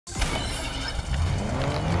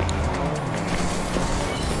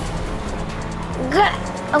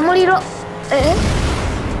Amuliro.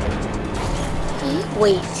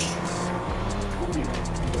 Wait.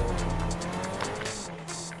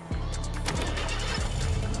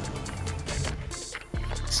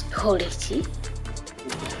 Storage.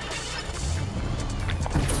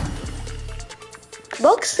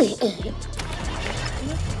 Boxy.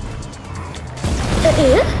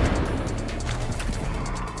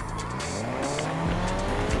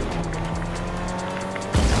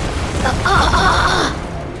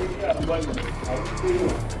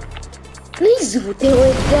 Please, they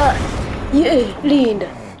were there. Yeah, Linda.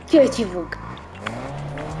 Here, Chivuk.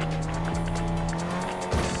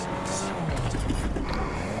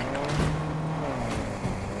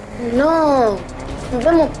 No,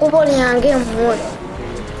 vamos kubona yange mmoja.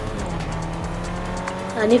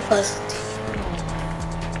 Ani first.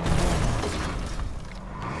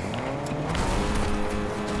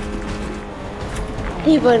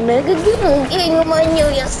 Iba nagagino nyuma niyo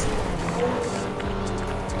yes.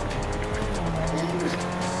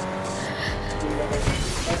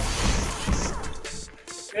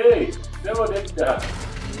 Hey, never did that.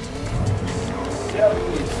 Yeah,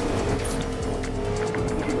 please.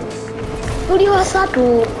 Uliwa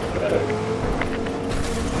satu.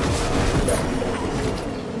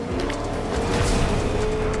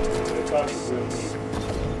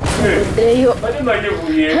 Yo. Mali mali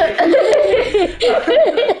buye.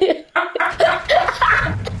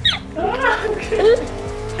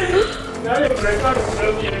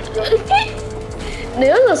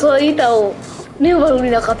 Neo lo soy tao. Neo baru ni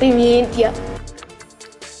nak kata mientia.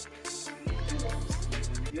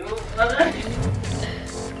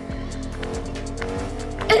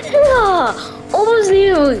 Almost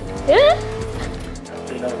you. Eh?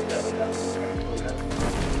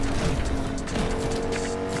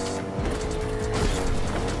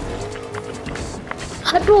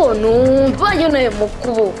 Aduh, no, banyak na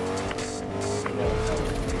muku.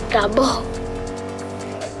 Tabo.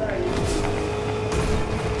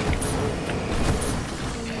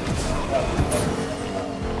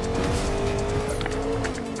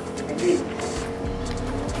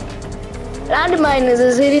 Landmine is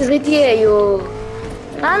a series with you.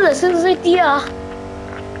 Nada, since it ya.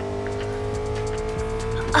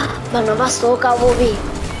 Mana masuk kau bi.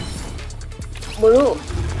 Bulu.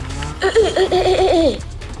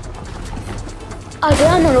 Ada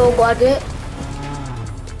ana logo ada.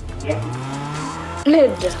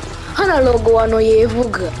 Neda. Ana logo ano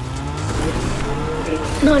yevuga.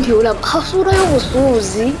 Nandi ula hasura yo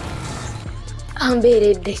busuzi.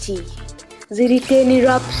 Ambere deki. Ziriteni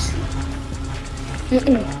raps.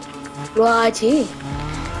 Lwachi.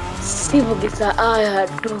 Sivugisa aya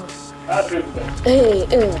tu.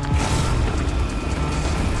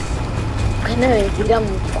 Kana ngira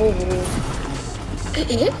mukuru.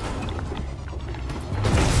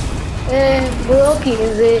 Bloki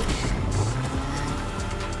ze.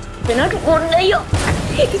 Penatu kona yo.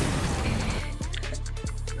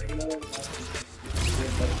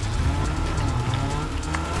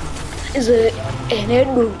 Ze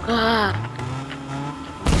eneduka.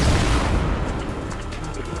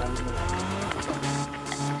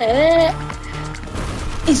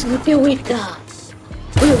 Ismute weka.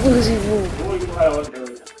 Wewe uzivu.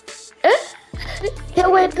 Ya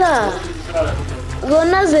weka.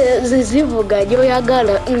 Zona zizivuga jo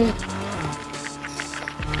yagala.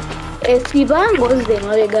 Esibango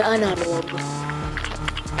zemawega analog.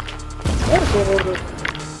 Ezoro.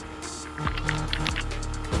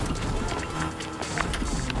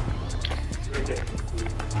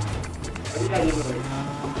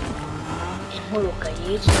 Muluka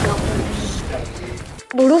yesu kamu.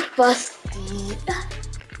 Bulu pasti.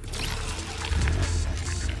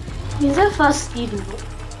 Bisa pasti dulu.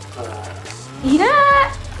 Ira.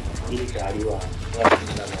 Ini kariwa.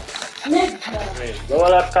 Neta.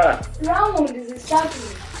 Bawa kan. Ramu disisatu.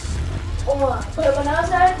 Oh, kalau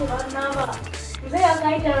penasa di mana apa? Saya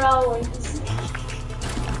akan itu ramu.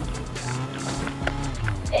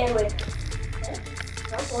 Wait.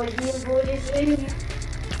 Apa dia boleh sini?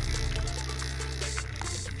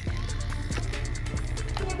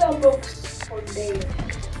 Kita box all day.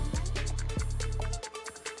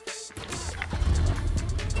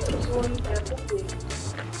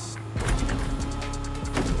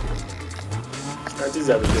 Nanti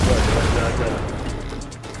zabe kwa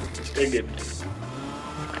Chitegede.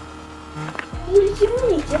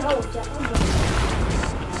 Ulichimuni chao cha kama.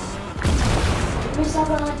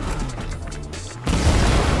 Mesaba.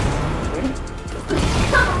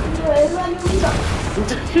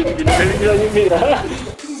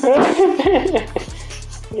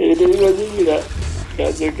 Ini lagi mira.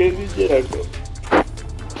 Caso que dijera.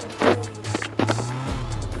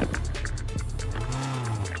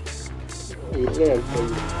 Ini yang kayu.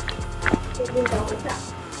 Ini tak betul.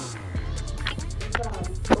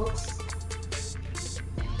 Box.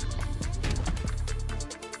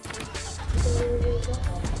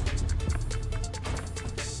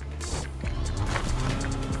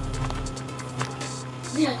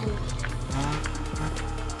 Lihat tu.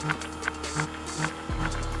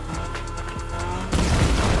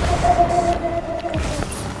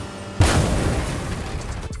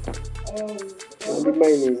 Ini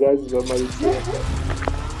main ni zazi ba Malaysia.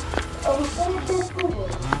 Oh, saya tu.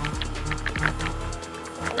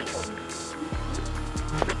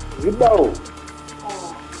 Zibao.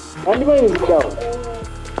 Ini main zibao.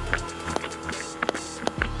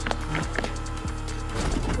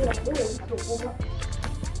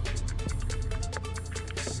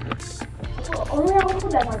 Orang yang aku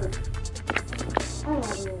dah malu.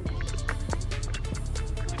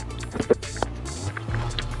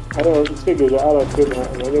 Ada sekali juga ada kena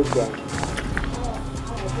Malaysia.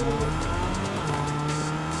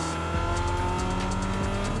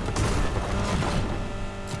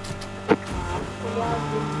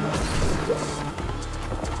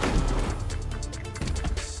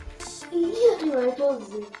 Iya, tu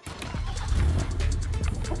itu.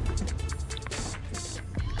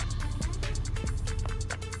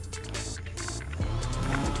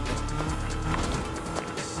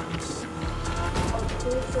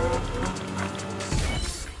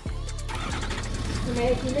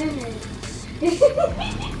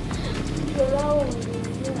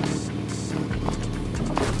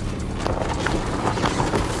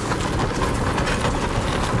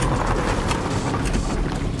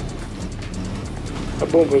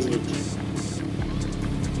 Abang berzikir.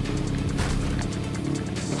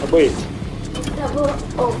 Apa itu? Tak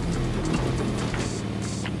bohong.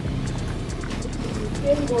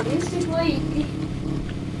 Yang boleh sih ini.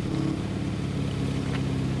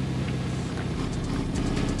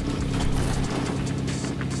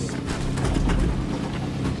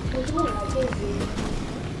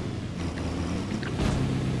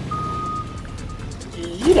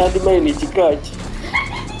 Iya, nanti main ni cikaci.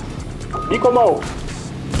 Di kau mau?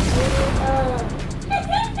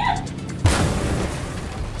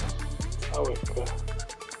 Awak.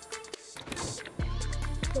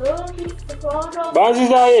 Bazi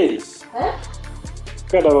Zahir. Hah?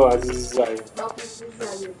 Kada Bazi Zahir. Bagus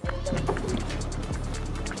sekali.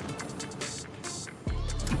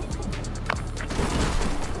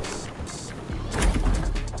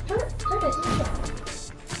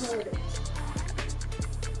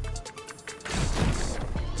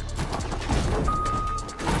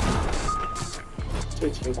 Saya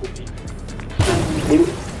cium kopi.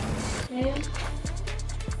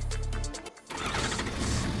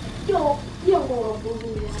 Yo mau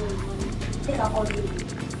bulu yang kita kori.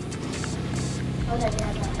 Oh dah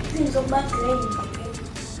ada. Sini sobat lain.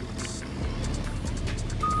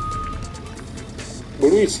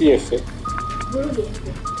 Bulu isi efek. Bulu dia.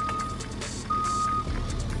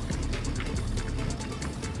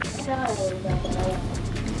 Kita ada.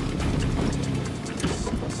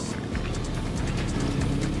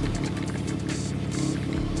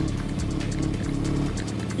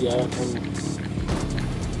 Ya kan.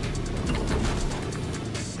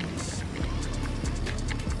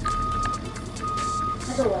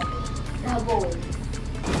 Aduh, dah boleh.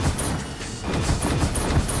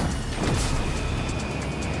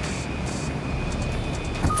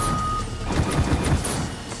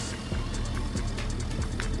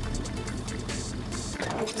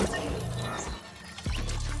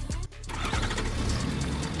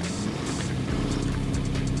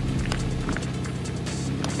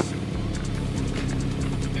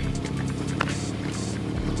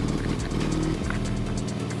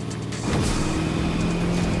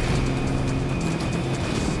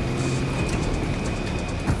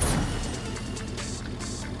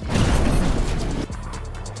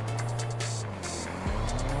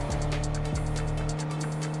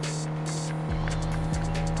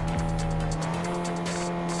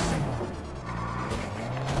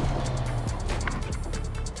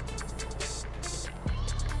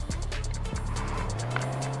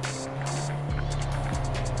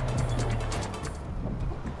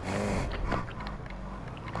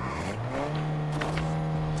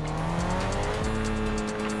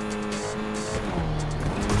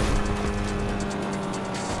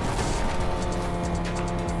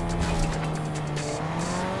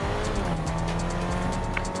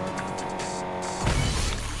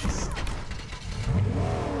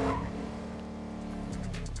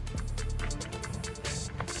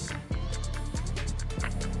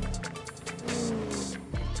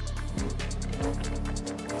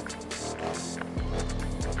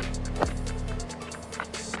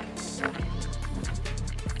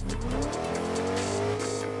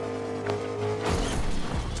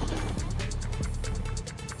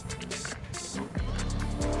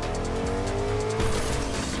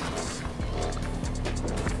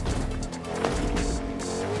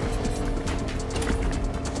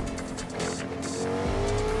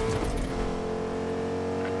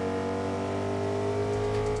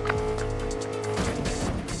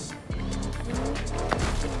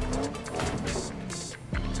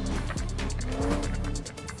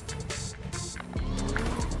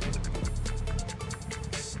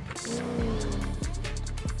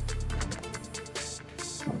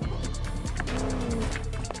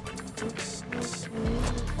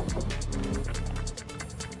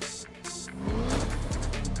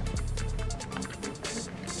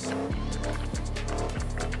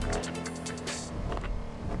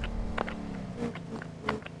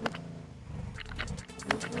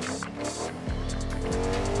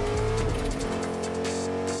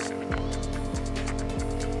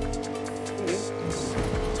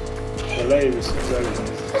 Wallahi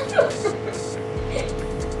bismillah.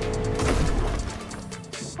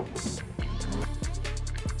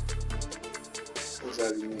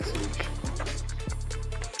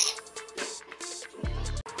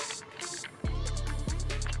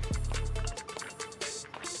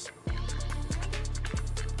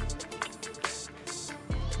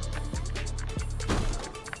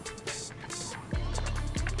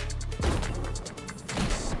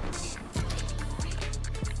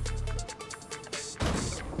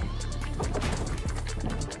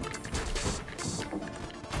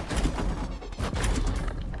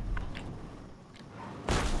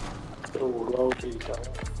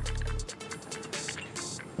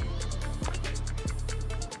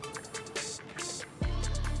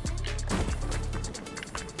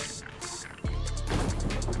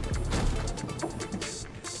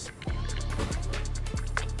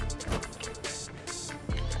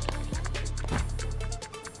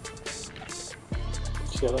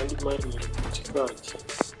 Abandi mani kikaki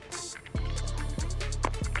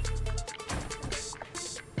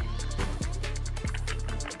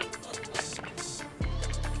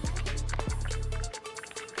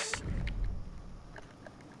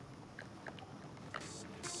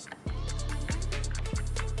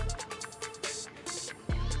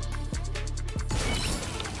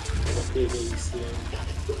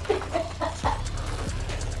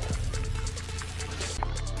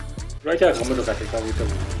lwaki akamotoka tekabuyita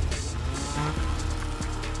bulungi?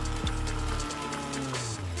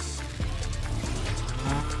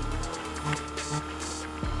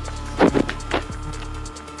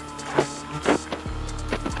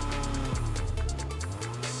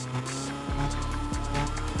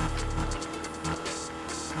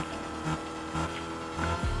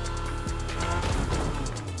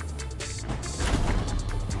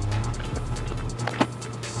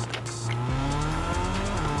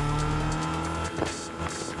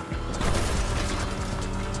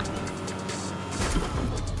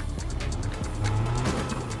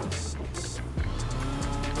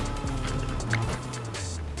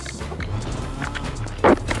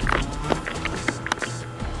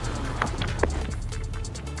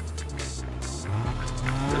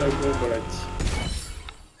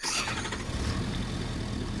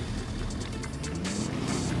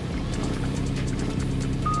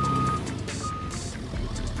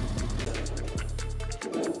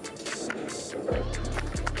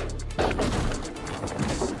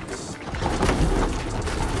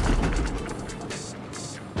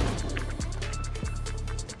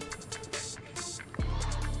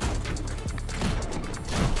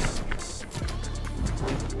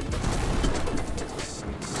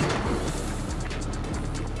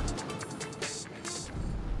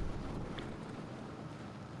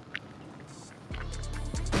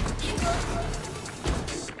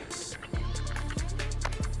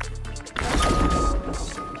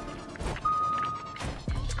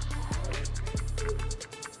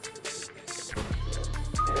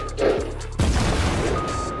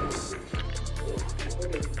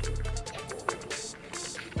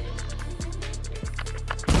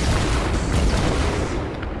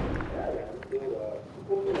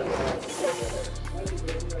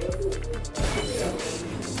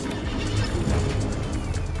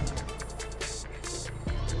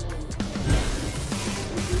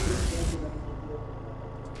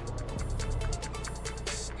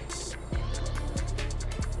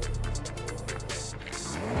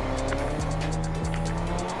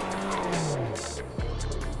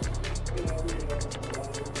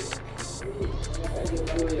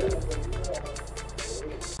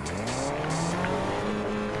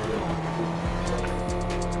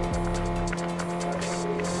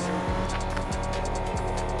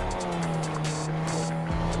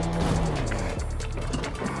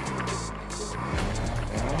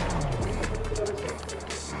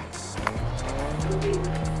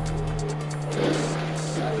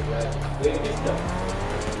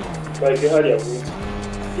 Vai che aria qui.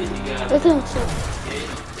 Adesso so.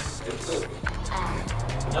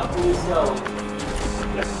 La polizia.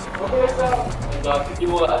 Ma questa da che ti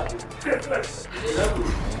vuole?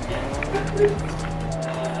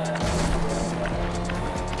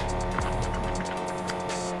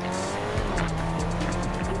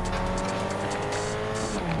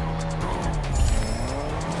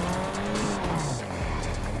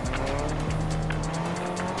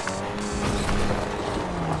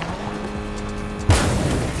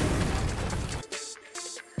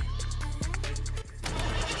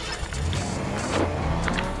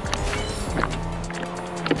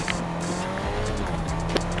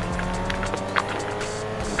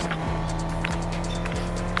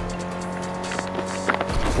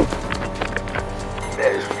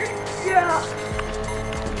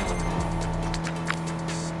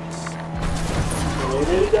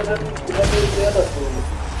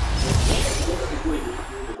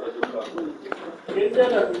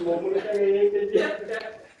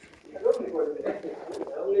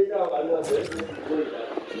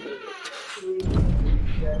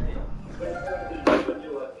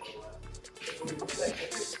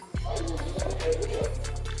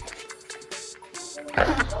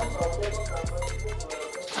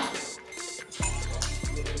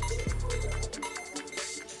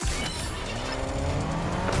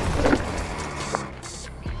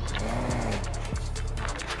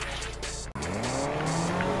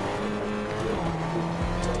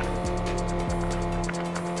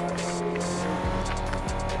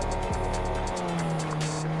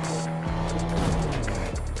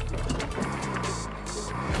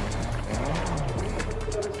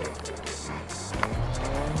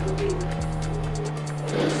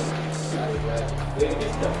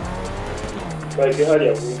 Qualche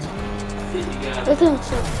aria qui. Questo non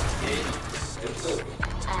so.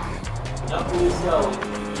 La punição.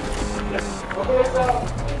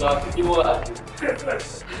 Dá que morar.